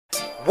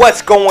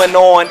What's going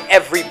on,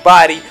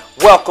 everybody?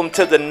 Welcome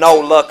to the No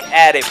Luck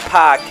Addict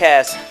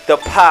podcast, the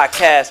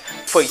podcast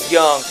for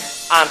young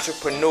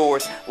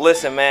entrepreneurs.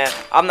 Listen, man,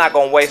 I'm not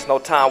going to waste no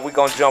time. We're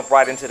going to jump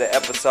right into the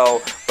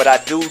episode, but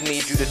I do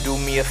need you to do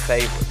me a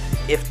favor.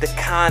 If the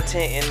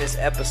content in this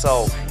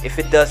episode, if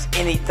it does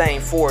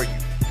anything for you,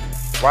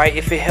 right?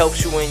 If it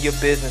helps you in your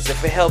business,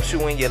 if it helps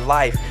you in your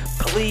life,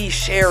 please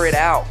share it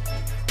out.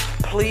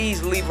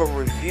 Please leave a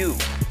review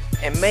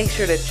and make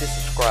sure that you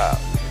subscribe.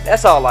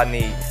 That's all I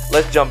need.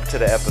 Let's jump to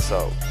the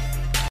episode.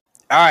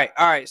 All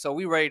right. So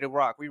we ready to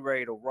rock. We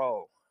ready to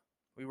roll.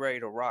 We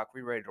ready to rock.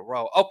 We ready to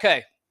roll.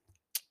 Okay.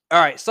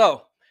 All right.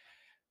 So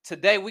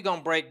today we're going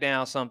to break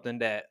down something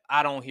that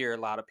I don't hear a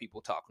lot of people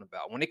talking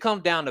about. When it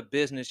comes down to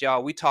business,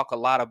 y'all, we talk a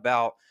lot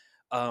about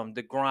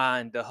the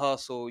grind, the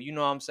hustle, you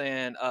know what I'm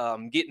saying?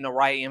 Getting the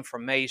right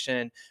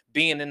information,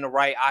 being in the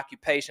right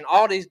occupation,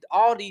 all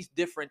these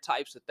different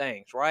types of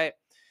things, right?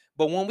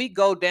 But when we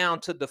go down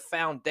to the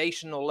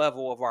foundational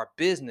level of our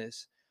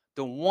business,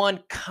 the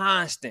one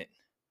constant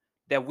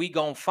that we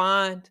gonna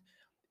find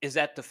is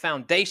that the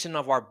foundation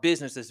of our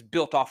business is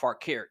built off our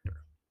character.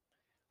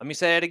 Let me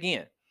say that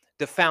again.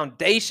 The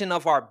foundation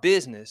of our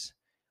business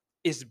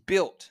is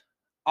built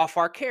off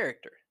our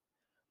character,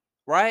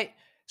 right?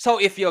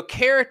 So if your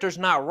character's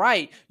not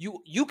right,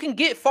 you can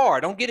get far.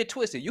 Don't get it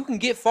twisted. You can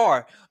get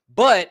far,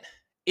 but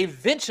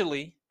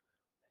eventually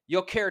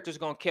your character's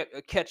going to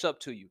catch up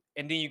to you,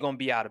 and then you're going to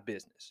be out of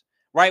business,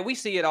 right? We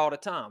see it all the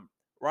time,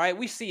 right?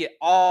 We see it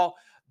all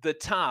the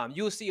time.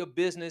 You'll see a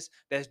business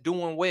that's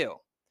doing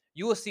well.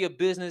 You will see a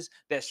business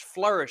that's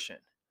flourishing.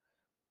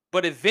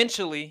 But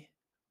eventually,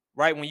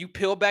 right, when you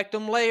peel back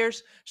them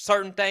layers,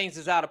 certain things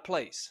is out of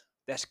place.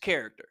 That's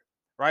character,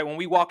 right? When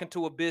we walk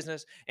into a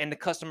business and the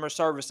customer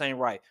service ain't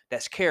right,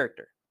 that's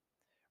character.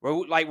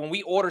 Like when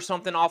we order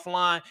something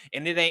offline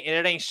and it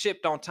ain't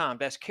shipped on time,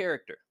 that's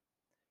character.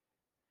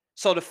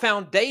 So the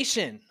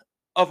foundation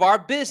of our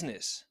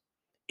business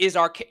is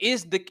our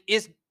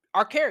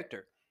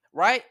character,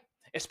 right?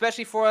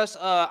 Especially for us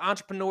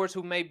entrepreneurs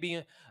who may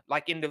be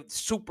like in the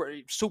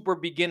super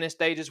beginning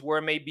stages where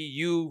it may be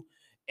you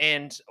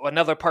and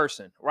another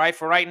person, right?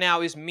 For right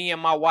now, it's me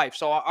and my wife.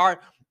 So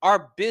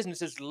our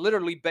business is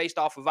literally based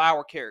off of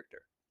our character,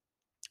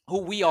 who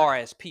we are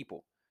as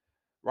people,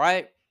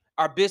 right?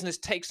 Our business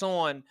takes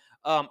on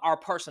our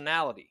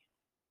personality.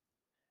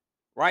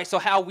 Right? So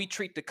how we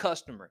treat the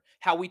customer,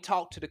 how we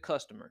talk to the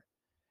customer,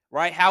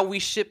 right? How we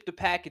ship the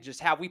packages,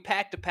 how we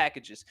pack the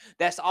packages.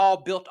 That's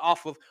all built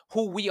off of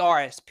who we are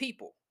as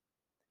people.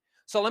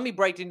 So let me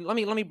break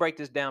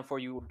this down for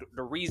you,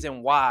 the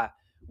reason why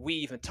we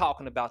even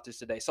talking about this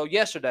today. So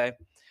yesterday,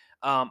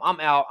 I'm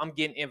out, I'm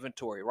getting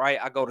inventory, right?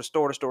 I go to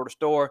store to store to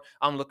store.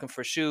 I'm looking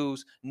for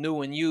shoes,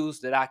 new and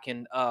used, that I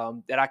can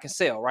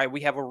sell, right?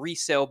 We have a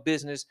resale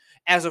business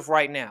as of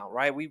right now,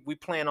 right? We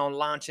plan on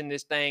launching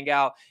this thing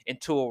out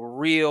into a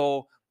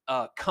real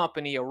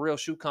company, a real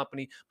shoe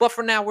company. But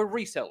for now, we're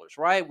resellers,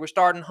 right? We're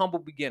starting humble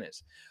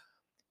beginnings.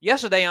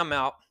 Yesterday, I'm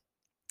out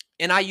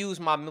and I use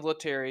my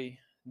military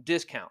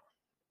discount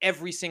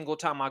every single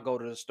time I go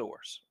to the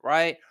stores,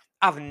 right?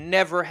 I've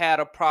never had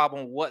a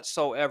problem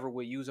whatsoever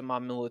with using my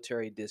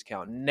military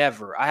discount.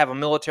 Never. I have a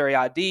military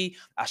ID.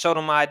 I showed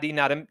them my ID.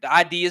 Now, the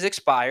ID is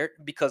expired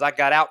because I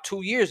got out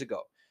 2 years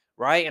ago,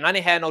 right? And I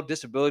didn't have no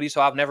disability,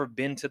 so I've never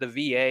been to the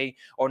VA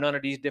or none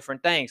of these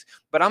different things.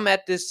 But I'm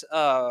at this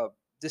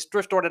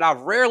thrift store that I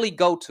rarely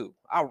go to.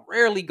 I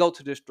rarely go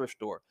to this thrift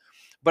store.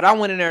 But I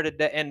went in there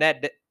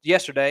today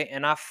yesterday,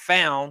 and I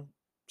found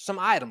some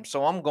items.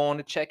 So I'm going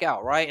to check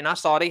out, right? And I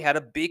saw they had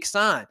a big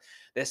sign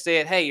that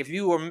said, "Hey, if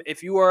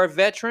you are a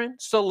veteran,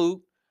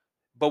 salute,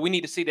 but we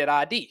need to see that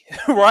ID,"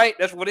 right?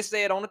 That's what it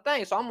said on the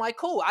thing. So I'm like,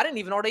 cool. I didn't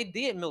even know they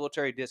did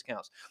military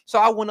discounts. So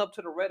I went up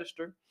to the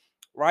register,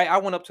 right?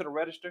 I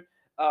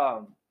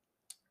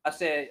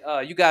said,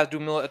 "You guys do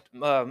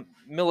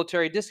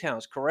military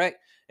discounts,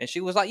 correct?" And she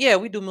was like, "Yeah,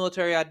 we do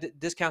military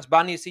discounts, but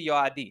I need to see your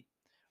ID."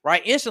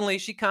 Right? Instantly,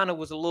 she kind of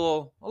was a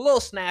little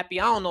snappy.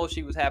 I don't know if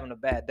she was having a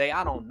bad day.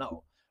 I don't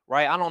know.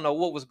 Right? I don't know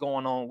what was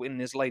going on in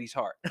this lady's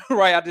heart.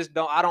 Right?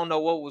 I don't know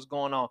what was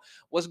going on.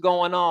 What's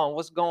going on?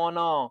 What's going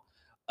on?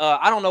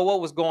 I don't know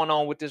what was going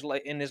on with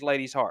in this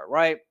lady's heart.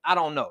 Right? I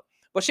don't know.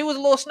 But she was a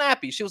little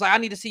snappy. She was like, "I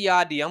need to see your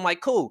ID." I'm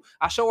like, "Cool."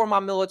 I show her my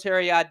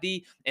military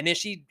ID, and then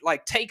she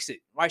like takes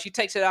it, right? She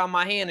takes it out of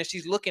my hand and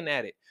she's looking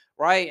at it,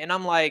 right? And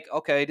I'm like,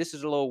 okay, this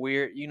is a little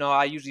weird. You know,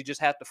 I usually just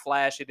have to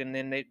flash it and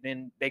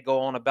then they go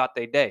on about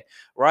their day,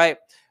 right?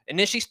 And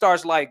then she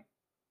starts like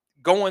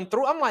going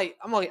through. I'm like,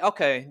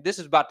 okay, this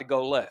is about to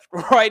go left,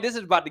 right? This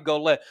is about to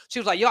go left. She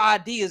was like, "Your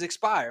ID is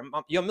expired.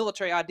 Your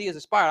military ID is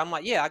expired." I'm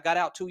like, "Yeah, I got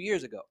out 2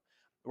 years ago."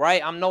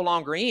 Right? I'm no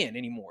longer in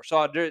anymore. So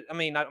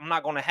I'm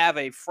not going to have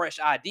a fresh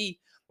ID.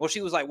 Well,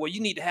 she was like, "Well, you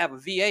need to have a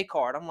VA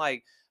card." I'm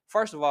like,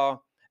 first of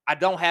all, I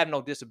don't have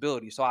no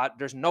disability. So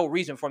there's no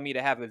reason for me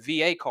to have a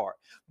VA card,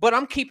 but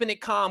I'm keeping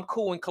it calm,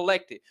 cool, and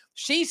collected.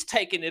 She's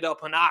taking it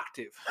up an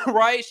octave,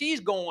 right? She's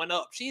going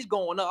up.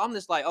 I'm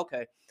just like,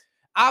 okay,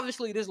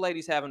 obviously this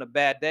lady's having a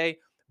bad day,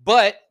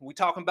 But we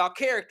talking about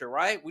character,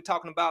 right? We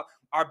talking about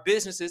our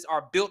businesses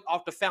are built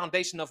off the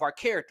foundation of our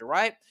character,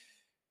 right?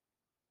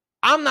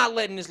 I'm not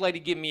letting this lady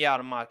get me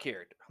out of my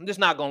character. I'm just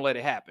not gonna let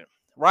it happen,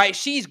 right?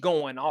 She's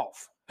going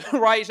off,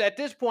 right? So at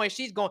this point,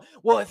 she's going,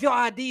 well, if your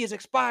ID is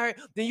expired,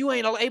 then you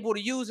ain't able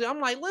to use it. I'm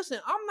like, listen,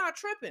 I'm not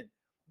tripping.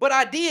 But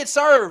I did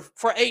serve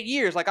for 8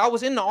 years. Like I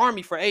was in the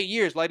army for 8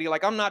 years, lady.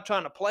 Like I'm not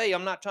trying to play.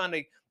 I'm not trying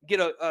to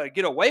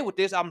get away with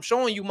this. I'm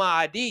showing you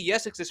my ID.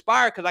 Yes, it's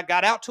expired because I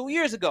got out 2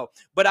 years ago.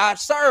 But I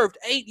served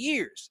 8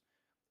 years.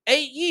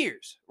 8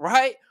 years,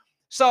 right?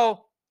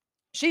 So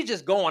she's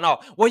just going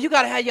off. Well, you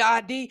gotta have your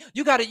ID.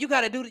 You gotta do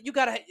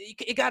that.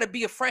 It gotta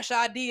be a fresh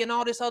ID and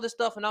all this other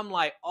stuff. And I'm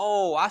like,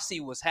 oh, I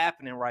see what's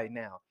happening right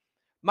now.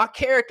 My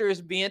character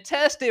is being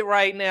tested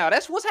right now.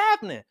 That's what's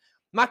happening.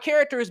 My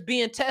character is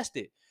being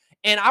tested.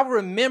 And I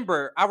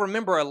remember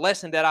a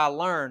lesson that I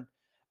learned.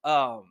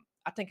 I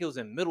think it was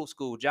in middle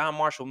school, John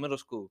Marshall Middle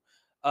School.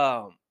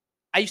 I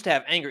used to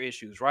have anger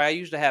issues, right? I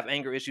used to have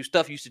anger issues.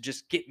 Stuff used to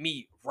just get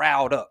me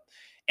riled up.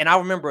 And I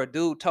remember a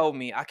dude told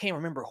me, I can't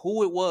remember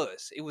who it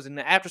was. It was in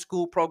the after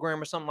school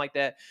program or something like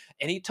that.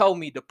 And he told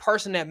me the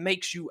person that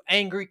makes you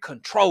angry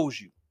controls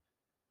you.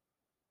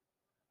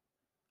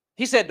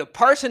 He said the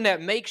person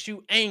that makes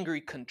you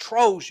angry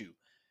controls you.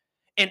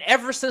 And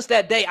ever since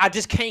that day, I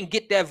just can't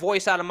get that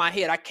voice out of my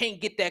head. I can't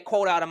get that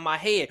quote out of my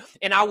head.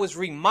 And I was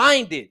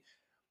reminded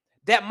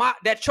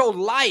that your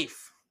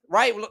life,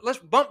 right? Let's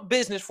bump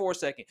business for a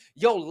second.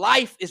 Your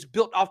life is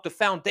built off the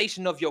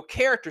foundation of your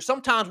character.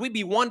 Sometimes we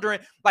be wondering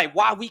like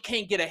why we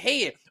can't get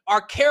ahead.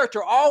 Our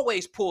character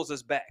always pulls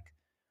us back.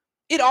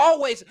 It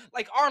always,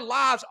 like our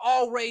lives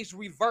always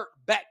revert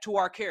back to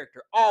our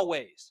character,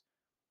 always.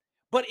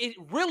 But it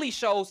really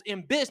shows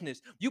in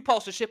business. You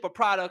supposed to ship a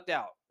product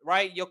out,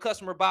 right? Your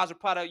customer buys a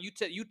product.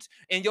 You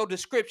in your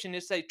description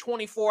it say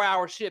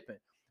 24-hour shipping,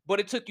 but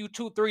it took you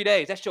 2-3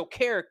 days. That's your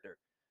character,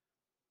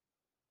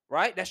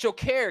 right? That's your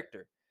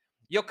character.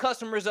 Your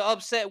customers are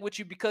upset with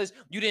you because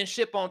you didn't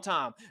ship on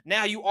time.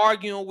 Now you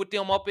arguing with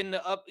them up in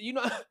the up.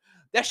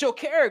 That's your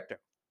character.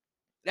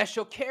 That's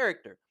your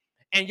character.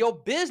 And your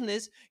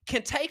business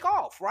can take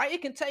off, right?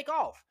 It can take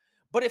off.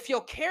 But if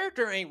your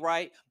character ain't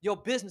right, your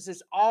business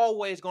is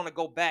always going to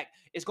go back.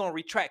 It's going to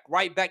retract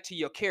right back to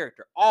your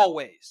character.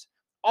 Always.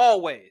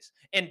 Always.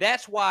 And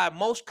that's why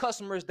most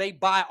customers, they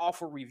buy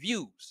off of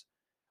reviews.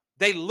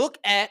 They look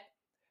at,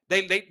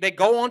 they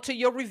go onto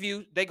your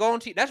review. They go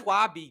onto, that's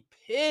why I be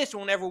pissed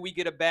whenever we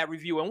get a bad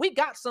review. And we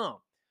got some.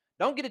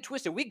 Don't get it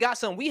twisted. We got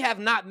some. We have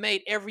not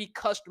made every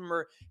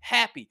customer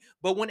happy.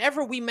 But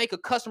whenever we make a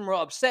customer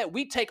upset,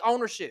 we take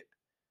ownership.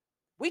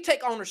 We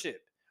take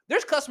ownership.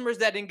 There's customers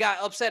that then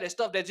got upset at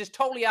stuff that's just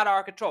totally out of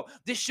our control.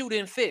 This shoe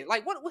didn't fit.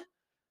 Like what?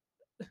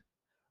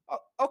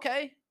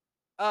 Okay.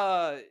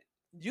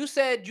 You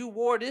said you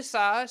wore this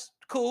size.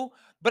 Cool.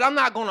 But I'm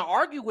not going to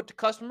argue with the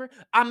customer.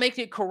 I make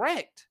it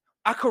correct.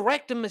 I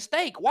correct the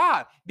mistake.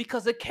 Why?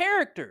 Because of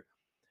character.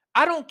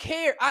 I don't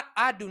care.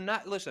 I do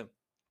not listen.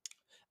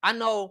 I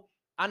know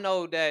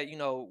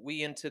that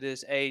we into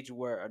this age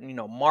where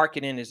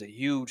marketing is a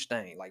huge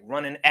thing, like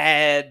running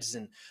ads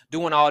and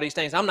doing all these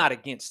things. I'm not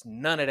against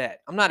none of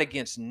that. I'm not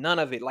against none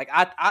of it. Like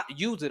I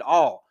use it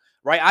all,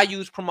 right? I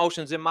use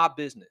promotions in my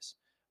business,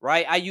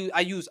 right? I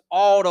use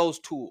all those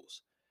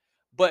tools.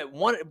 But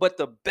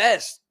the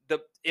best,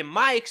 in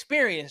my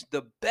experience,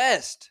 the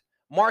best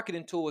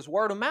marketing tool is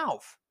word of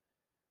mouth.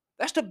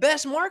 That's the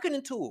best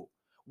marketing tool.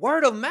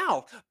 Word of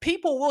mouth.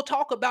 People will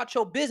talk about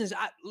your business.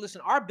 Listen,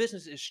 our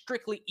business is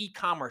strictly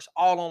e-commerce,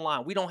 all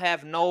online. We don't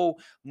have no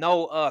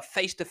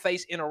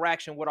face-to-face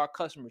interaction with our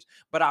customers.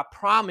 But I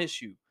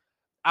promise you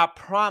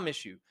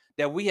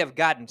that we have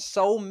gotten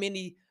so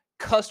many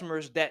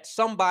customers that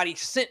somebody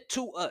sent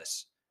to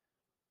us,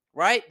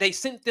 right? They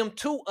sent them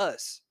to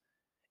us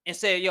and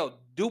said, yo,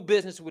 do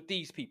business with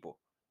these people.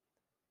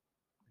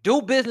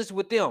 Do business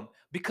with them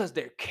because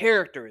their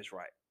character is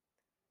right.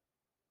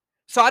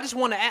 So I just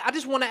want to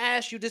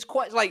ask you this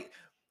question. Like,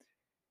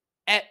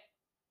 I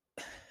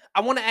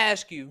want to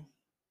ask you,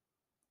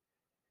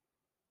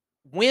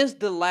 when's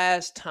the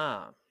last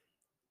time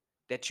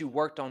that you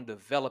worked on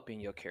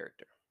developing your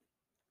character?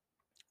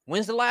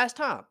 When's the last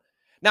time?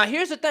 Now,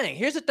 here's the thing.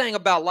 Here's the thing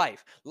about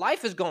life.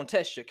 Life is going to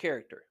test your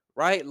character,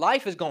 right?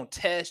 Life is going to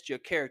test your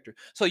character.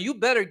 So you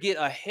better get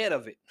ahead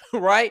of it,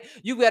 right?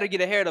 You better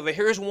get ahead of it.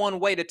 Here's one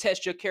way to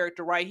test your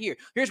character right here.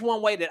 Here's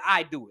one way that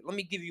I do it. Let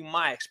me give you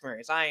my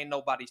experience. I ain't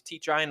nobody's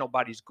teacher. I ain't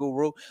nobody's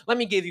guru. Let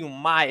me give you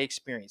my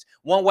experience.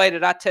 One way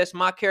that I test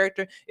my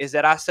character is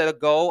that I set a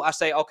goal. I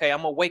say, okay,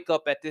 I'm going to wake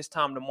up at this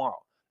time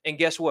tomorrow. And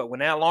guess what? When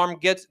that alarm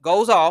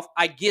goes off,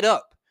 I get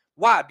up.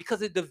 Why?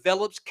 Because it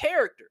develops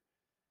character.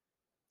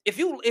 If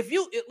you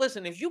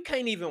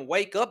can't even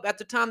wake up at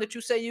the time that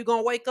you say you're going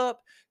to wake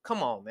up,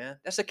 come on, man.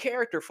 That's a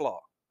character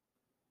flaw.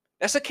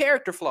 That's a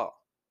character flaw,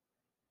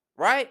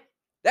 right?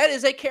 That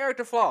is a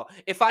character flaw.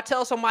 If I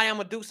tell somebody I'm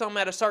going to do something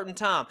at a certain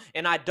time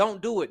and I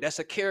don't do it, that's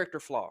a character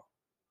flaw.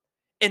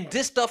 And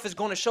this stuff is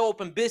going to show up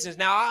in business.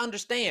 Now, I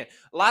understand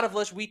a lot of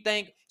us, we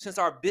think since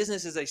our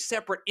business is a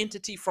separate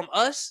entity from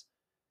us,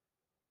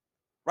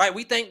 right?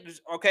 We think,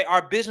 okay,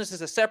 our business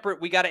is a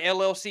separate, we got an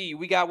LLC,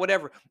 we got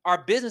whatever.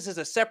 Our business is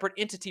a separate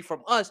entity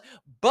from us,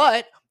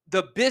 but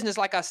the business,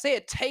 like I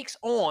said, takes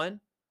on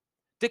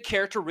the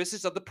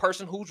characteristics of the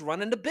person who's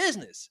running the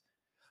business.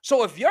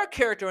 So if your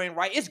character ain't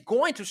right, it's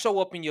going to show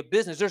up in your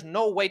business. There's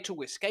no way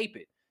to escape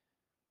it.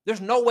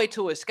 There's no way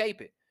to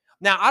escape it.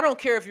 Now, I don't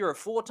care if you're a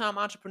full-time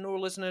entrepreneur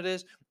listening to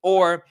this,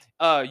 or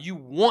you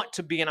want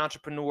to be an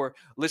entrepreneur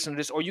listening to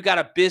this, or you got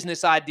a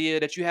business idea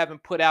that you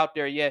haven't put out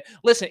there yet.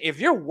 Listen, if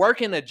you're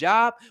working a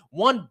job,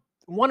 one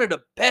of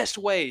the best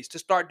ways to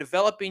start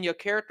developing your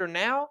character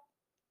now,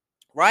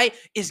 right,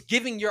 is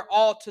giving your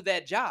all to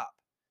that job.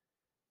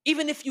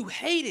 Even if you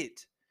hate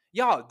it.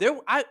 Y'all,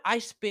 I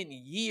spent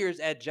years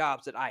at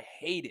jobs that I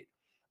hated,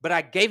 but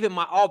I gave it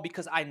my all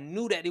because I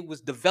knew that it was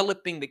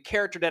developing the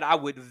character that I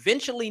would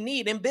eventually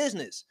need in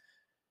business,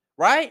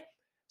 right?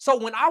 So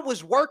when I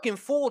was working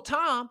full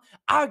time,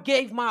 I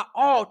gave my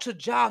all to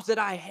jobs that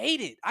I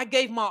hated. I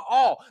gave my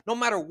all, no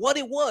matter what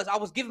it was. I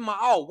was giving my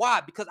all.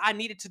 Why? Because I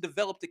needed to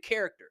develop the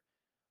character.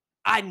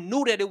 I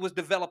knew that it was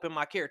developing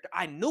my character.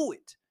 I knew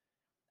it.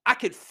 I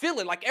could feel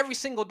it like every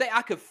single day.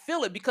 I could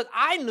feel it because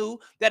I knew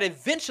that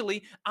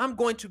eventually I'm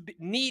going to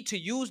need to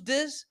use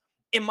this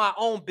in my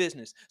own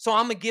business. So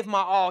I'm going to give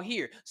my all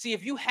here. See,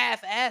 if you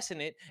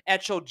half-assing it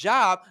at your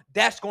job,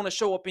 that's going to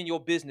show up in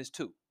your business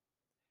too.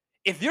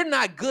 If you're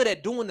not good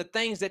at doing the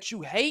things that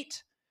you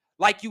hate,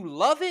 like you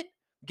love it,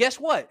 guess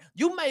what?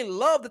 You may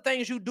love the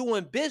things you do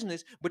in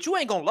business, but you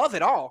ain't going to love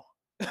it all.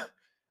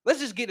 Let's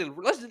just get it.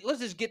 Let's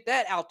just get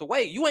that out the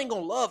way. You ain't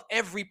gonna love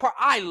every part.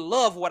 I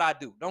love what I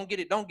do. Don't get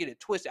it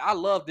twisted. I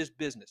love this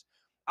business.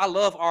 I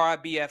love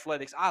RIB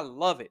Athletics. I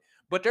love it.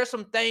 But there's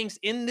some things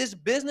in this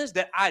business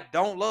that I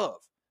don't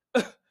love.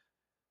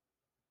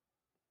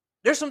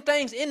 There's some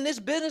things in this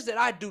business that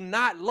I do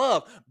not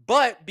love.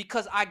 But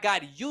because I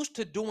got used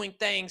to doing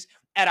things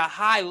at a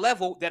high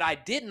level that I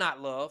did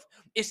not love,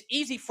 it's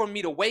easy for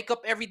me to wake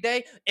up every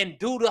day and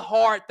do the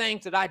hard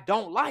things that I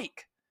don't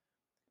like.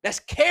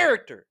 That's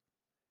character.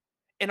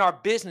 And our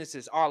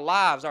businesses, our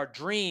lives, our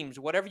dreams,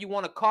 whatever you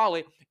want to call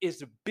it,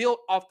 is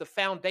built off the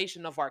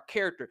foundation of our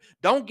character.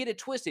 Don't get it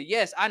twisted.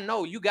 Yes, I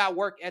know you got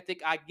work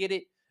ethic. I get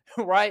it,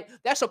 right?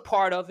 That's a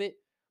part of it.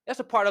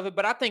 That's a part of it.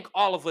 But I think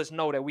all of us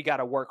know that we got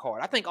to work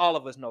hard. I think all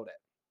of us know that.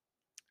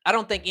 I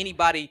don't think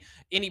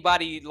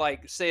anybody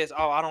like says,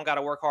 "Oh, I don't got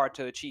to work hard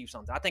to achieve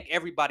something." I think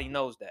everybody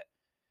knows that.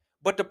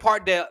 But the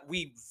part that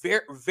we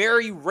very,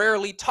 very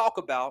rarely talk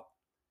about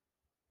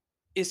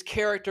is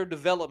character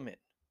development,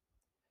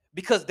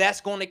 because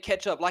that's going to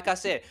catch up. Like I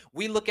said,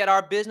 we look at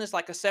our business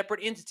like a separate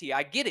entity.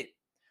 I get it.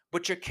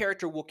 But your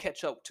character will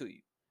catch up to you.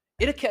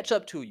 It'll catch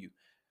up to you,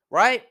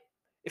 right?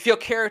 If your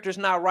character's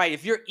not right,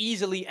 if you're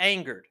easily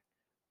angered,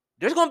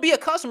 there's going to be a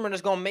customer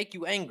that's going to make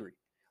you angry.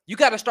 You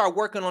got to start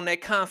working on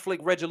that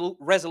conflict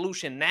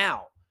resolution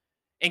now.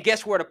 And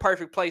guess where the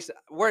perfect place,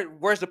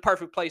 where's the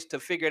perfect place to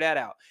figure that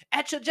out?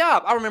 At your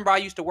job. I remember I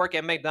used to work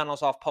at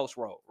McDonald's off Post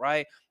Road,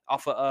 right?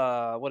 Off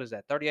of what is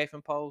that? 38th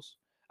and Post?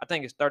 I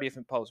think it's 30th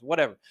and Post,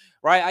 whatever.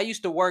 Right? I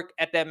used to work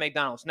at that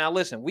McDonald's. Now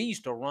listen, we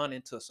used to run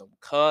into some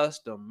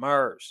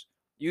customers.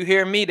 You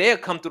hear me? They'll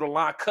come through the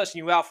line cussing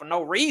you out for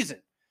no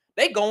reason.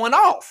 They going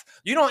off.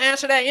 You don't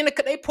answer that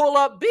they pull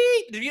up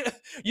beep. You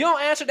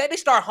don't answer that. They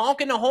start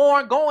honking the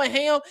horn, going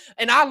ham.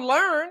 And I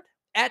learned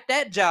at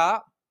that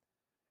job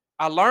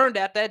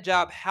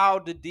how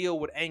to deal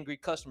with angry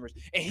customers.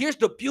 And here's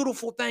the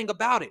beautiful thing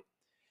about it.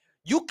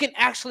 You can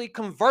actually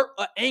convert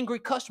an angry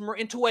customer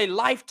into a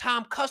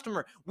lifetime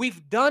customer.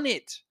 We've done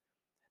it.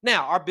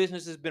 Now, our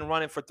business has been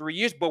running for 3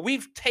 years, but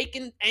we've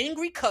taken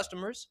angry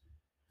customers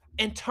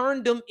and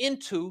turned them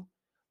into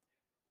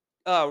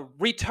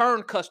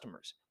return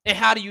customers. And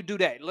how do you do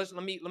that? Let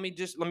me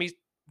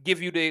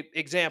give you the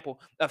example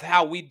of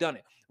how we've done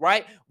it,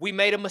 right? We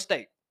made a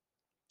mistake.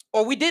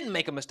 Or we didn't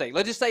make a mistake.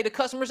 Let's just say the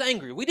customer's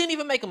angry. We didn't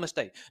even make a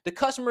mistake. The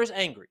customer is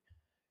angry.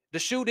 The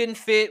shoe didn't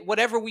fit.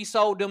 Whatever we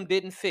sold them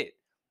didn't fit,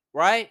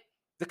 right?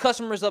 The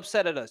customer's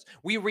upset at us.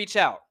 We reach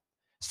out.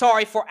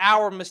 Sorry for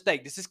our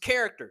mistake. This is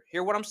character.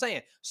 Hear what I'm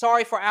saying?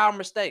 Sorry for our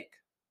mistake.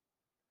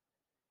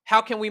 How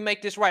can we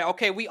make this right?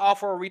 Okay, we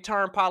offer a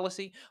return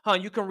policy.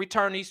 You can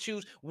return these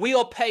shoes.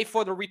 We'll pay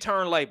for the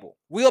return label.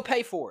 We'll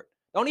pay for it.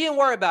 Don't even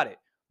worry about it.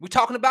 We're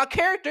talking about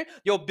character.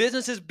 Your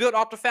business is built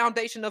off the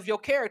foundation of your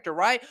character,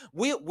 right?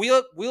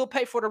 We'll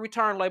pay for the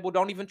return label.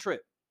 Don't even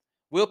trip.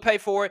 We'll pay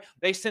for it.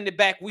 They send it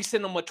back. We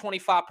send them a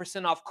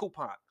 25% off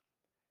coupon.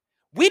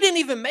 We didn't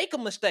even make a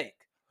mistake,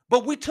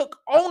 but we took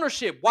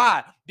ownership.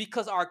 Why?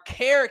 Because our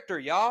character,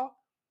 y'all.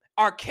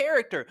 Our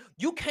character.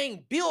 You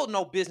can't build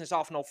no business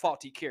off no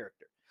faulty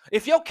character.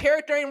 If your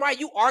character ain't right,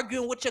 you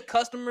arguing with your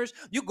customers,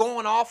 you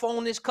going off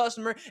on this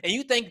customer, and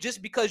you think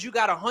just because you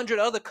got 100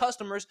 other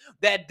customers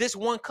that this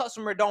one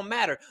customer don't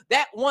matter.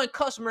 That one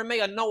customer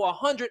may know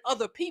 100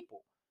 other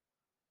people.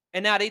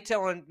 And now they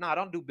telling, nah,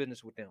 don't do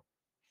business with them.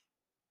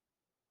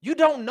 You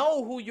don't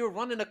know who you're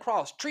running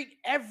across. Treat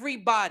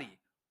everybody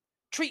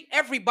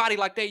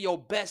like they're your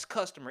best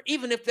customer,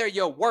 even if they're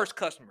your worst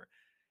customer.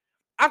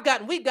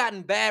 We've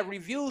gotten bad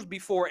reviews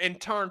before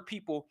and turned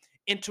people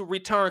into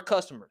return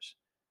customers.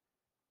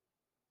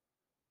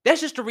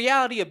 That's just the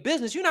reality of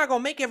business. You're not going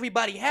to make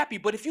everybody happy,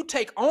 but if you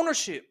take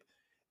ownership,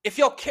 if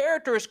your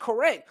character is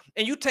correct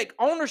and you take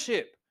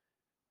ownership,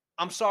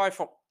 I'm sorry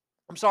for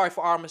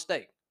our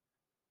mistake.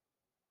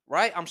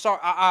 Right? I'm sorry.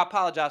 I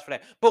apologize for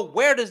that. But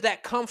where does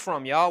that come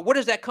from, y'all? Where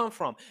does that come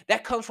from?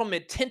 That comes from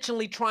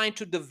intentionally trying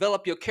to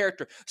develop your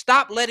character.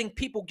 Stop letting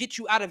people get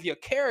you out of your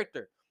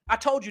character. I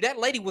told you that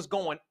lady was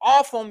going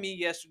off on me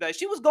yesterday.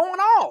 She was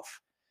going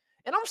off.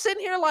 And I'm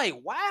sitting here like,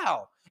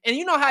 wow. And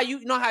you know how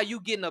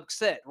you getting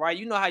upset, right?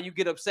 You know how you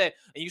get upset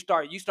and you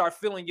start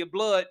feeling your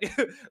blood,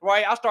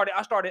 right? I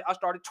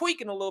started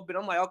tweaking a little bit.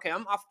 I'm like, okay,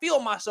 I feel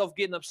myself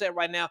getting upset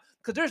right now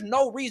because there's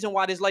no reason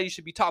why this lady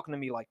should be talking to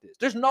me like this.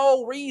 There's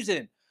no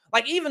reason.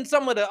 Like even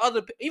some of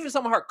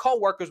her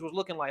coworkers was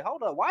looking like,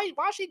 hold up, why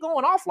is she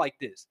going off like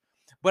this?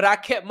 But I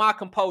kept my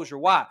composure.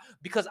 Why?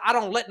 Because I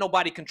don't let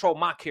nobody control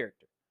my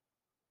character.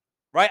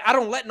 Right? I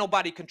don't let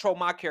nobody control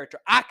my character.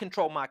 I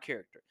control my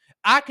character.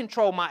 I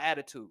control my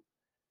attitude.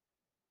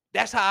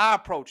 That's how I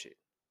approach it.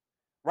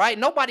 Right?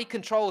 Nobody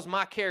controls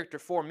my character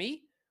for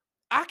me.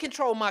 I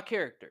control my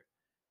character.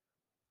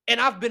 And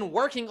I've been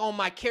working on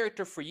my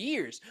character for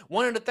years.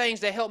 One of the things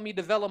that helped me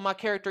develop my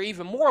character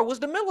even more was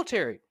the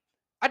military.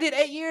 I did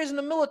 8 years in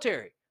the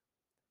military.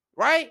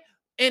 Right?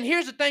 And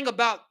here's the thing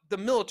about the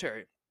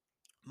military.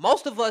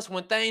 Most of us,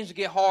 when things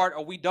get hard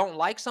or we don't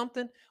like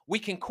something, we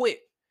can quit.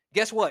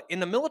 Guess what? In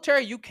the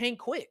military, you can't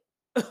quit.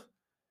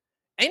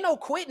 Ain't no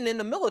quitting in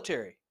the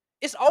military.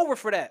 It's over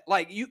for that.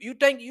 Like you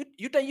think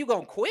you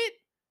gonna quit?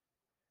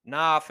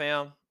 Nah,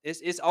 fam.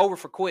 It's over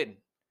for quitting.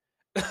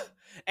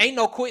 Ain't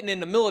no quitting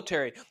in the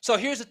military. So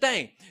here's the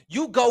thing.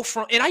 You go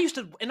from and I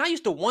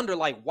used to wonder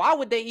like why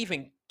would they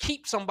even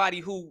keep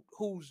somebody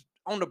who's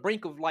on the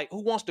brink of like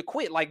who wants to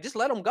quit? Like just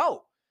let them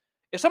go.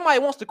 If somebody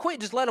wants to quit,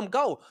 just let them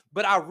go.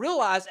 But I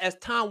realized as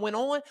time went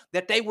on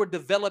that they were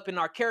developing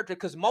our character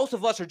because most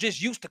of us are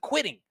just used to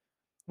quitting.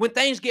 When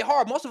things get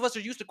hard, most of us are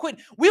used to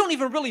quitting. We don't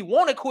even really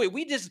want to quit.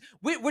 We're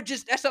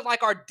just that's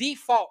like our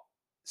default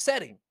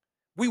setting.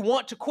 We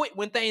want to quit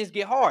when things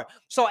get hard.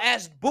 So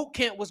as boot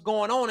camp was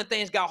going on and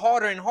things got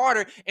harder and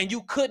harder and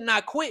you could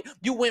not quit,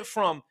 you went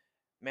from,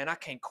 man, I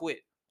can't quit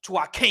to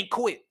I can't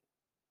quit.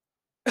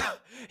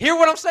 Hear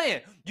what I'm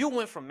saying? You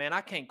went from, man,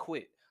 I can't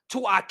quit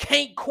to I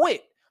can't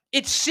quit.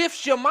 It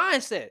shifts your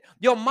mindset.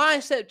 Your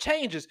mindset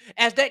changes.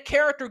 As that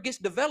character gets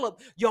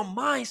developed, your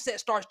mindset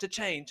starts to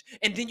change.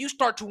 And then you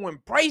start to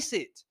embrace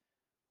it.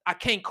 I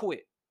can't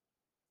quit.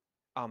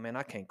 Oh, man,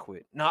 I can't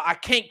quit. No, I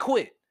can't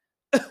quit.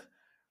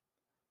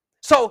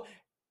 So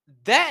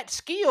that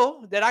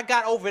skill that I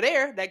got over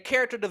there, that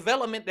character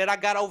development that I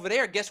got over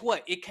there, guess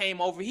what? It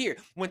came over here.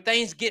 When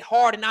things get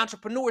hard in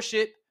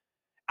entrepreneurship,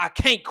 I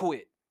can't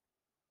quit.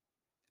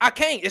 I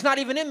can't. It's not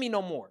even in me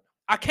no more.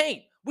 I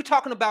can't. We're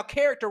talking about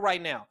character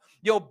right now.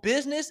 Your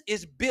business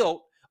is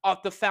built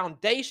off the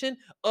foundation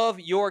of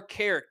your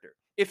character.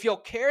 If your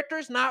character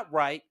is not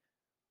right,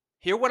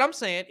 hear what I'm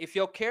saying. If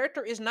your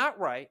character is not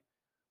right,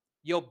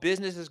 your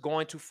business is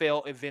going to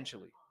fail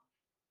eventually.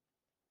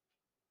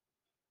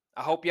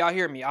 I hope y'all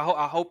hear me.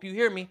 I hope you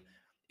hear me.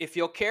 If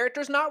your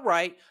character is not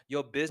right,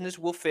 your business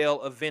will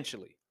fail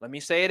eventually. Let me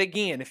say it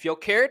again. If your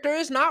character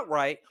is not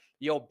right,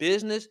 your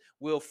business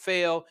will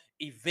fail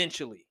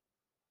eventually.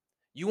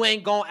 You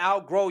ain't going to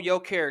outgrow your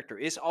character.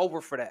 It's over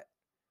for that.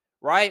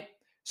 Right?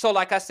 So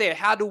like I said,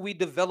 how do we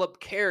develop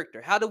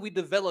character? How do we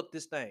develop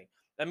this thing?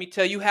 Let me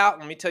tell you how.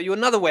 Let me tell you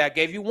another way. I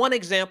gave you one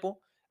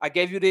example. I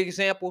gave you the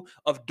example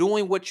of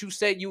doing what you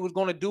said you was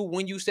going to do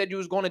when you said you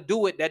was going to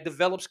do it. That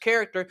develops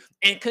character,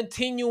 and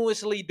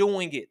continuously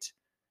doing it.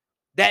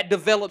 That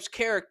develops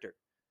character.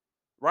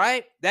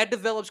 Right? That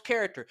develops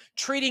character.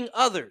 Treating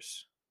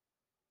others.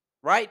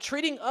 Right?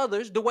 Treating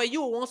others the way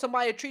you would want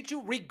somebody to treat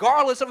you,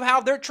 regardless of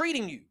how they're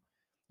treating you.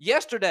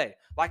 Yesterday,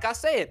 like I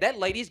said, that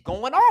lady's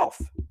going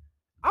off.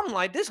 I'm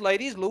like, this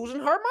lady's losing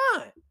her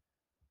mind.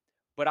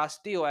 But I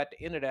still, at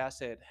the end of that, I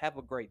said, have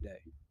a great day.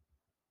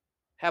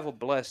 Have a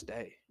blessed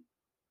day.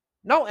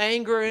 No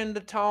anger in the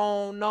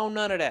tone. No,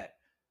 none of that.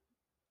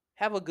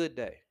 Have a good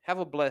day. Have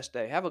a blessed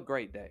day. Have a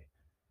great day.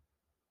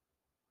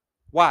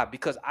 Why?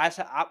 Because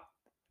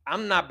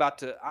I'm not about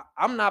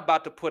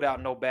to put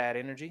out no bad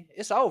energy.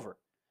 It's over.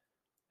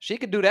 She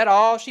could do that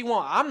all she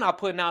wants. I'm not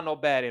putting out no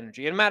bad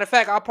energy. As a matter of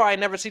fact, I'll probably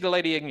never see the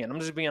lady again. I'm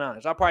just being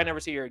honest. I'll probably never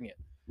see her again.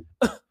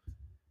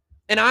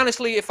 And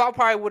honestly, if I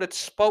probably would have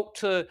spoke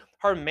to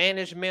her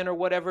management or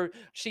whatever,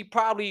 we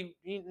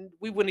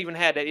wouldn't even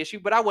have that issue,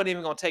 but I wasn't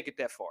even going to take it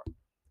that far.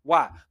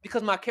 Why?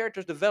 Because my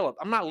character's developed.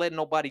 I'm not letting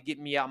nobody get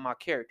me out my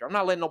character. I'm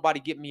not letting nobody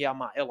get me out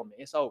my element.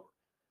 It's over.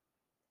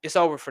 It's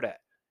over for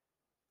that.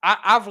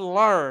 I've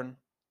learned,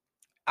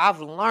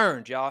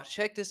 y'all.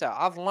 Check this out.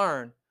 I've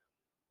learned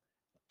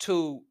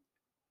to,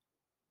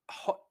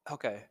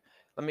 okay,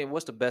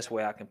 what's the best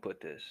way I can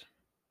put this?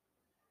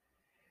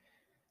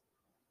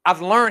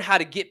 I've learned how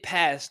to get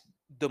past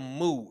the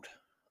mood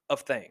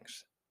of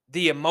things,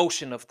 the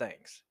emotion of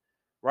things,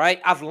 right?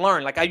 I've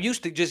learned, like I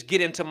used to just get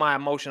into my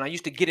emotion. I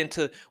used to get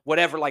into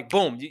whatever, like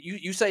boom,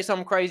 you say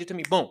something crazy to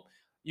me, boom.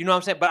 You know what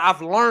I'm saying? But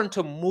I've learned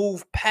to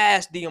move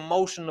past the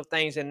emotion of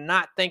things and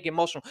not think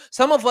emotional.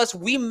 Some of us,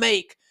 we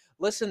make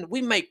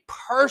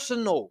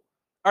personal,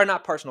 or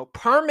not personal,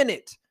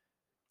 permanent.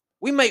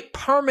 We make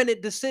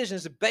permanent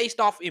decisions based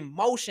off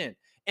emotion,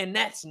 and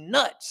that's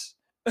nuts,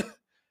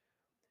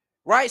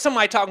 right?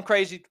 Somebody talking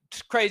crazy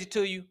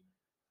to you,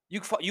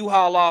 you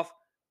haul off.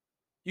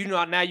 You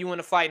know, now you in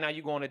a fight. Now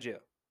you going to jail.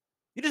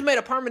 You just made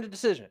a permanent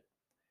decision.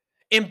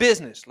 In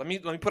business, let me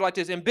put it like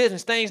this: in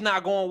business, things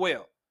not going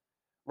well,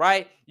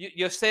 right?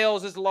 Your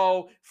sales is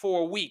low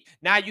for a week.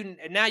 Now you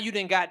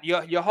didn't got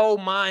your whole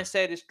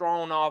mindset is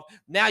thrown off.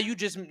 Now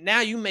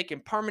you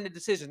making permanent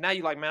decisions. Now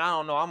you like, man, I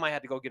don't know. I might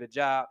have to go get a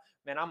job.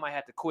 Man, I might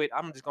have to quit.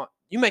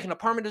 You making a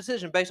permanent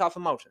decision based off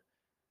emotion.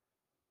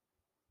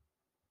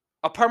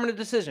 A permanent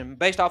decision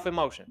based off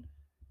emotion.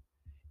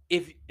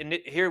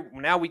 Here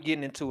now we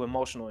getting into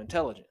emotional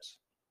intelligence.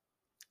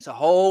 That's a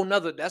whole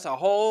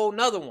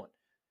nother one.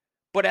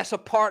 But that's a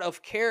part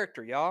of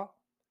character, y'all.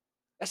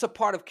 That's a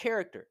part of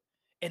character.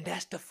 And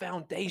that's the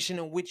foundation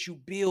in which you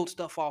build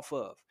stuff off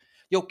of.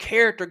 Your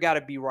character got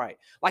to be right.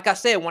 Like I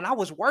said, when I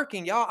was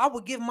working, y'all, I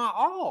would give my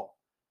all.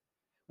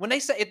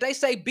 If they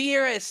say be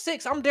here at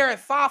 6, I'm there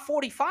at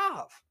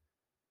 5:45.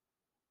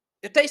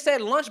 If they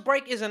said lunch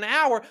break is an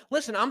hour,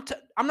 listen,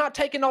 I'm not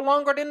taking no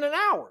longer than an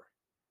hour.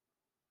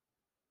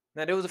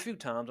 Now there was a few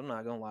times, I'm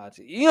not gonna lie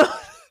to you. You know,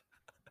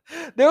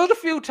 there was a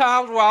few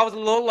times where I was a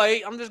little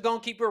late. I'm just gonna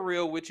keep it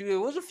real with you.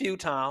 It was a few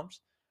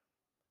times.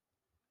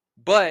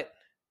 But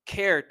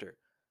character.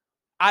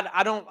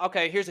 I don't.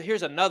 Okay,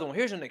 here's another one.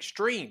 Here's an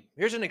extreme.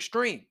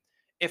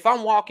 If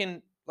I'm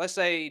walking, let's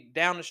say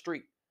down the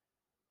street,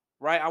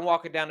 right? I'm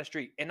walking down the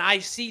street and I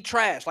see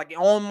trash like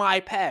on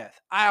my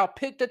path. I'll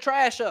pick the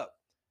trash up.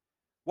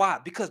 Why?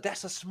 Because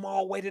that's a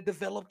small way to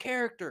develop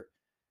character.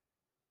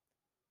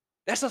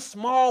 That's a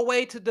small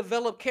way to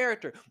develop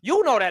character.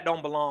 You know that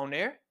don't belong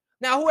there.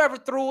 Now, whoever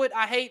threw it,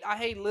 I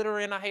hate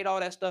littering, I hate all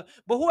that stuff.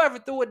 But whoever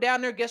threw it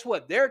down there, guess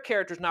what? Their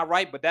character's not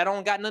right, but that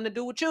don't got nothing to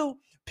do with you.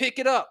 Pick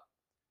it up.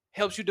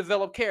 Helps you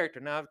develop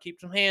character. Now,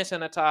 keep some hand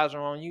sanitizer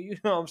on you. You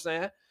know what I'm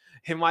saying?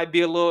 It might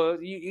be a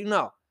little, you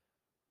know.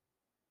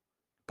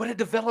 But it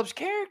develops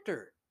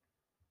character.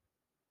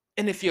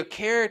 And if your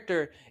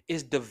character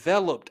is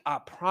developed, I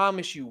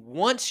promise you,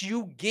 once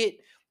you get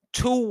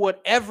to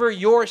whatever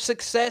your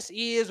success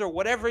is or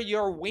whatever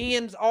your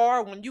wins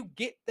are, when you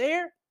get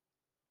there,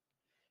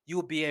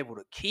 you'll be able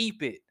to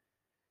keep it.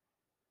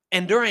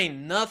 And there ain't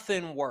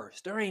nothing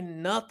worse. There ain't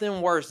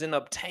nothing worse than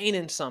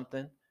obtaining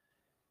something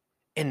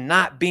and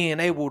not being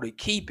able to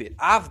keep it.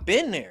 I've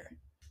been there.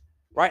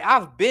 Right,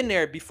 I've been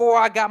there before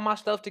I got my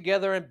stuff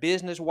together in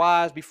business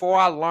wise. Before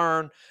I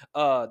learned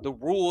the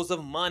rules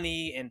of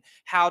money and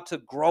how to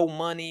grow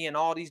money and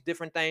all these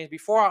different things.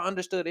 Before I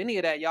understood any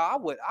of that, y'all,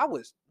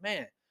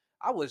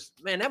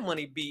 that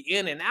money be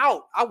in and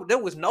out. There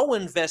was no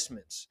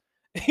investments.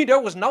 There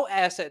was no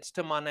assets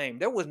to my name.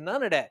 There was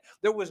none of that.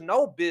 There was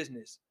no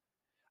business.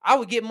 I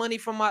would get money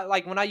from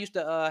like when I used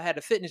to had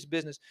a fitness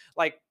business,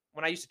 like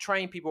when I used to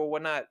train people or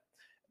whatnot.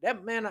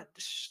 That man,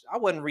 I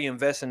wasn't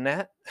reinvesting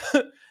that.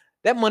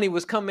 That money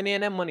was coming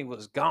in. That money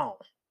was gone.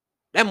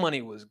 That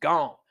money was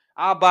gone.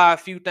 I'll buy a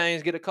few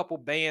things, get a couple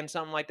bands,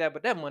 something like that.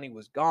 But that money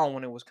was gone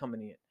when it was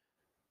coming in.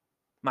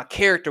 My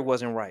character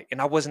wasn't right, and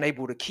I wasn't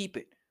able to keep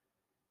it.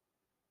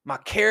 My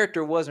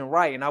character wasn't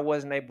right, and I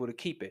wasn't able to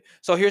keep it.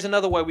 So here's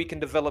another way we can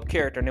develop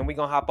character, and then we're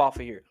going to hop off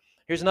of here.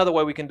 Here's another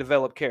way we can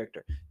develop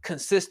character.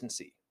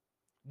 Consistency.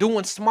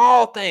 Doing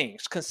small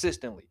things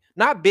consistently.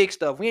 Not big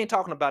stuff. We ain't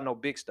talking about no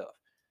big stuff.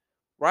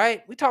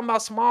 Right? We talking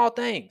about small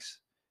things.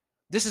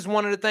 This is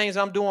one of the things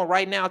I'm doing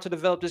right now to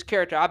develop this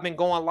character. I've been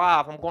going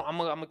live. I'm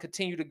gonna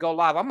continue to go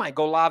live. I might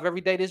go live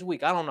every day this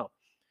week. I don't know.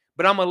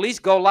 But I'm gonna at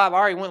least go live. I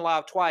already went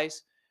live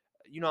twice.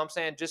 You know what I'm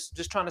saying?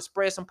 Just trying to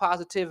spread some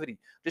positivity.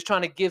 Just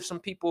trying to give some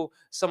people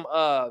some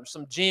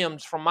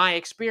gems from my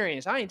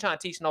experience. I ain't trying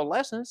to teach no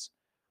lessons.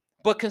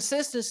 But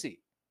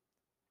consistency.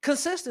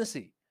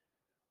 Consistency.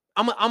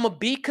 I'm gonna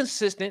be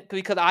consistent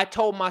because I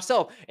told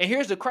myself. And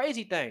here's the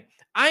crazy thing.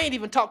 I ain't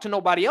even talked to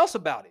nobody else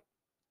about it.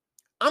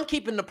 I'm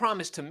keeping the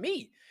promise to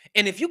me.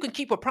 And if you can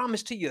keep a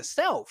promise to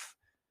yourself,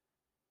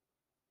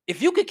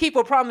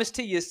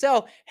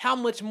 how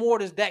much more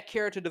does that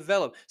character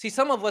develop? See,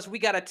 some of us, we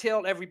got to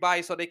tell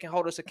everybody so they can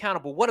hold us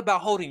accountable. What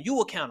about holding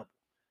you accountable?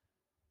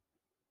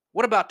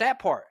 What about that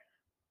part?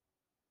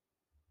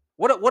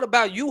 What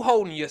about you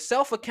holding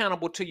yourself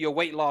accountable to your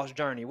weight loss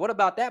journey? What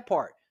about that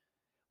part?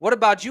 What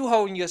about you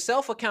holding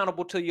yourself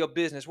accountable to your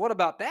business? What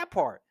about that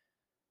part?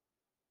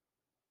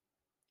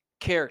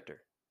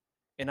 Character.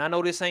 And I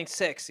know this ain't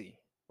sexy,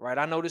 right?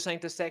 I know this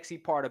ain't the sexy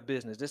part of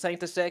business. This ain't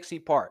the sexy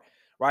part,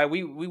 right?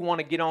 We want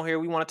to get on here.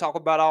 We want to talk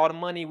about all the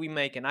money we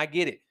making. I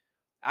get it.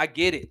 I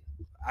get it.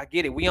 I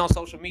get it. We on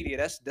social media.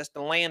 That's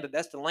the land of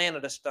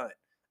the stunt.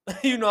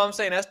 You know what I'm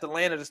saying? That's the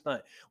land of the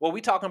stunt. What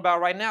we talking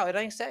about right now, it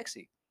ain't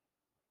sexy.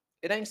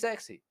 It ain't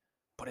sexy,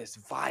 but it's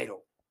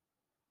vital.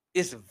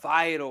 It's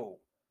vital.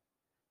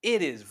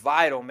 It is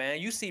vital,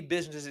 man. You see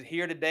businesses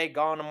here today,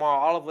 gone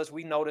tomorrow. All of us,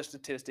 we know the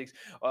statistics.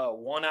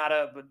 One out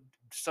of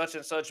such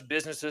and such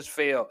businesses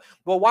fail.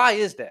 Well, why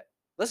is that?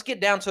 Let's get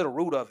down to the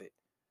root of it.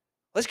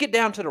 Let's get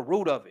down to the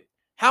root of it.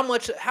 How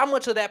much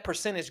of that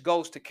percentage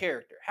goes to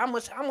character? How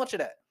much of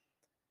that?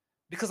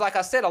 Because like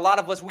I said, a lot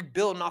of us, we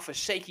building off a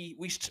shaky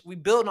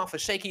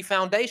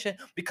foundation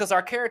because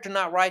our character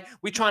not right.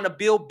 We trying to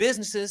build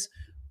businesses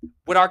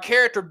with our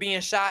character being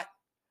shot.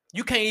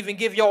 You can't even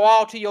give your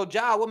all to your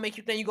job. What makes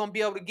you think you're going to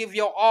be able to give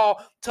your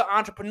all to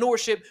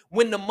entrepreneurship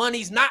when the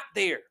money's not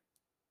there?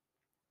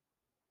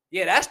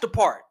 Yeah, that's the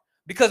part.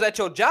 Because at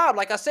your job,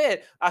 like I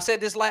said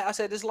this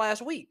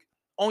last week.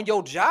 On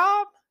your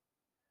job,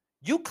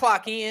 you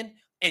clock in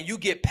and you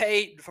get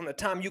paid from the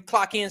time you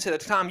clock in to the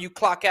time you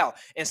clock out.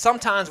 And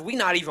sometimes we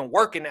not even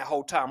working that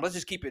whole time. Let's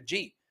just keep it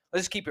G.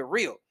 Let's just keep it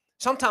real.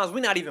 Sometimes we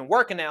not even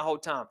working that whole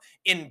time.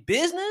 In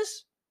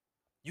business,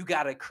 you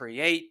got to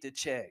create the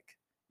check.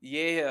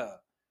 Yeah.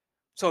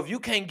 So if you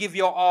can't give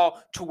your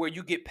all to where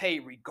you get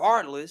paid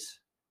regardless,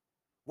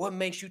 what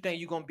makes you think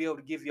you're going to be able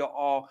to give your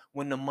all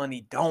when the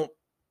money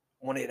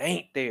when it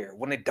ain't there,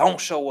 when it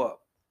don't show up?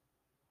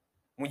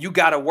 When you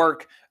got to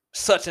work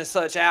such and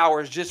such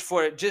hours just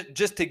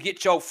to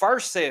get your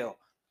first sale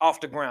off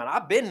the ground.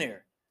 I've been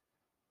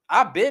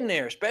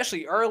there,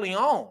 especially early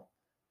on.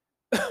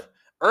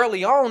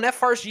 Early on, that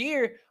first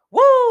year,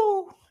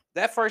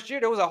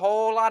 there was a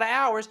whole lot of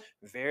hours,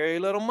 very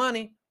little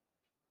money.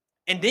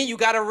 And then you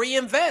got to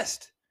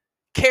reinvest.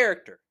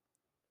 Character.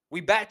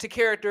 We back to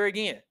character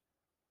again,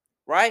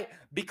 right?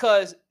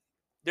 Because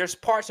there's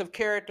parts of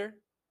character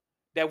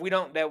that we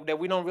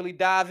don't really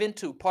dive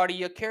into. Part of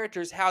your character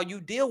is how you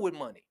deal with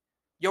money.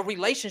 Your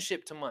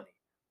relationship to money.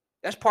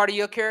 That's part of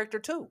your character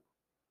too.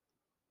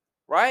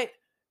 Right?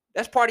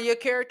 That's part of your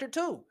character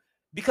too.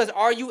 Because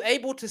are you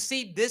able to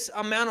see this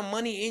amount of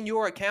money in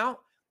your account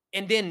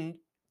and then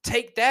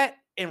take that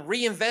and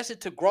reinvest it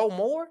to grow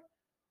more?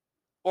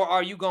 Or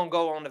are you going to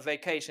go on the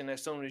vacation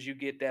as soon as you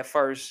get that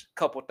first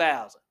couple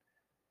thousand?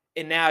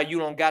 And now you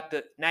got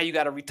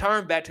to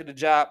return back to the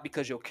job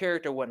because your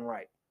character wasn't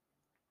right.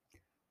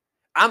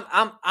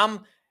 I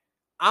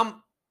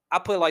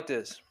put it like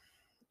this.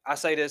 I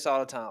say this all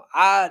the time.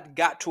 I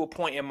got to a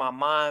point in my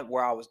mind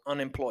where I was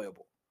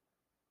unemployable.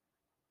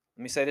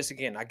 Let me say this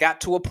again. I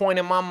got to a point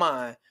in my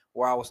mind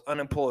where I was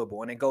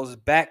unemployable. And it goes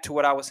back to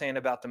what I was saying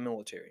about the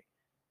military.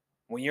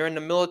 When you're in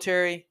the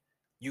military,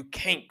 you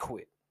can't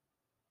quit.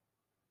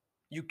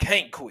 You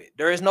can't quit.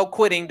 There is no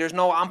quitting.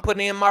 I'm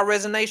putting in my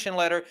resignation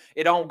letter.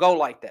 It don't go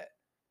like that.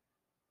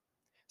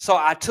 So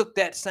I took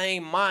that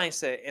same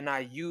mindset and I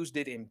used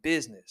it in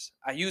business.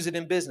 I use it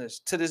in business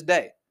to this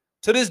day.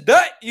 To this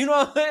day, you know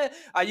what I'm saying?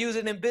 I use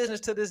it in business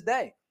to this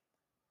day.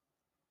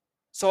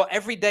 So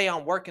every day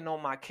I'm working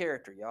on my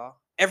character, y'all.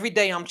 Every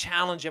day I'm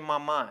challenging my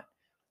mind.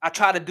 I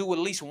try to do at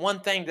least one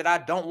thing that I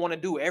don't want to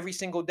do every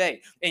single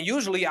day. And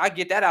usually I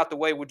get that out the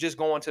way with just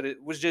going to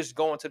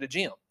the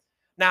gym.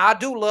 Now I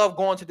do love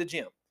going to the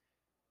gym,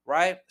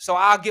 right? So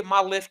I'll get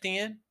my lift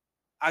in.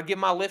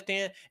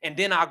 And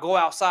then I'll go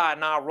outside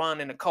and I'll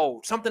run in the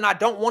cold. Something I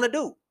don't want to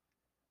do.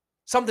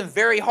 Something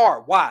very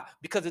hard. Why?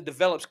 Because it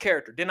develops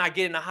character. Then I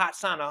get in a hot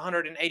sauna,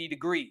 180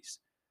 degrees,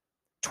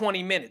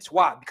 20 minutes.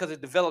 Why? Because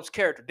it develops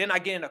character. Then I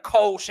get in a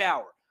cold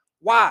shower.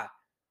 Why?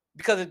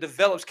 Because it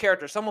develops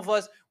character. Some of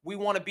us, we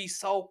want to be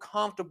so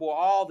comfortable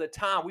all the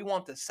time. We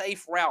want the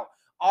safe route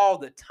all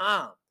the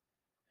time.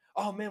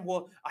 Oh man,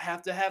 well, I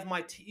have to have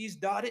my T's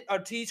dotted or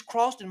T's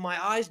crossed and my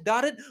I's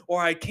dotted,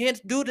 or I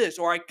can't do this,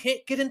 or I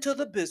can't get into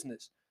the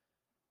business.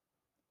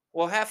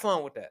 Well, have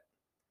fun with that.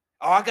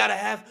 Oh, I got to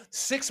have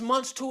 6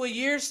 months to a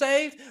year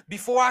saved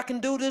before I can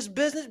do this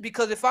business,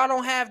 because if I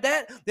don't have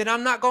that, then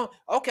I'm not going.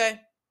 Okay.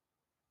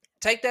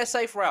 Take that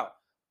safe route.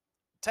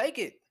 Take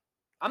it.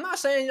 I'm not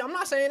saying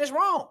it's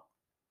wrong.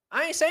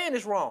 I ain't saying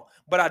it's wrong,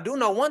 but I do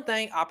know one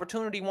thing: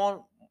 opportunity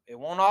won't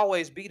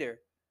always be there.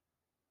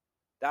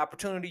 The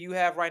opportunity you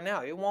have right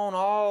now, it won't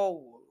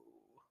all.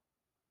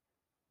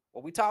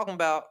 What we talking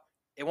about?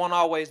 It won't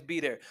always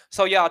be there.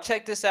 So y'all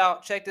check this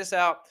out.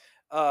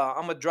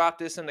 I'm gonna drop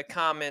this in the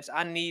comments.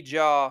 I need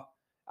y'all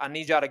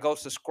to go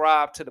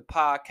subscribe to the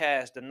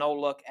podcast, the No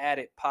Luck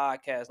Addict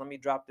podcast. Let me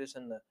drop this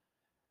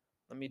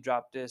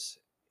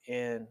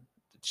in the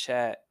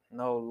chat.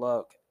 No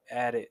Luck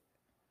Addict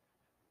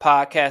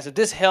podcast. If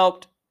this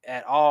helped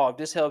at all, if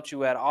this helped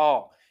you at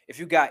all, if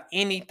you got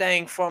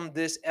anything from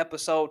this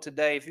episode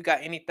today, if you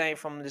got anything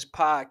from this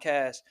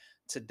podcast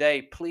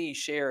today, please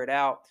share it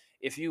out.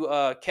 If you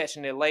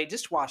catching it late,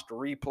 just watch the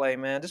replay,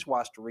 man. Just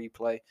watch the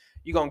replay.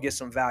 You're going to get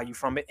some value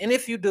from it. And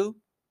if you do,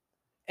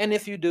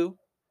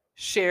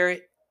 share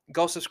it.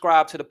 Go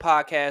subscribe to the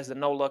podcast, the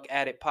No Luck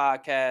Addict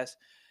podcast.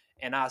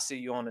 And I'll see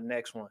you on the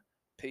next one.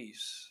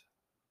 Peace.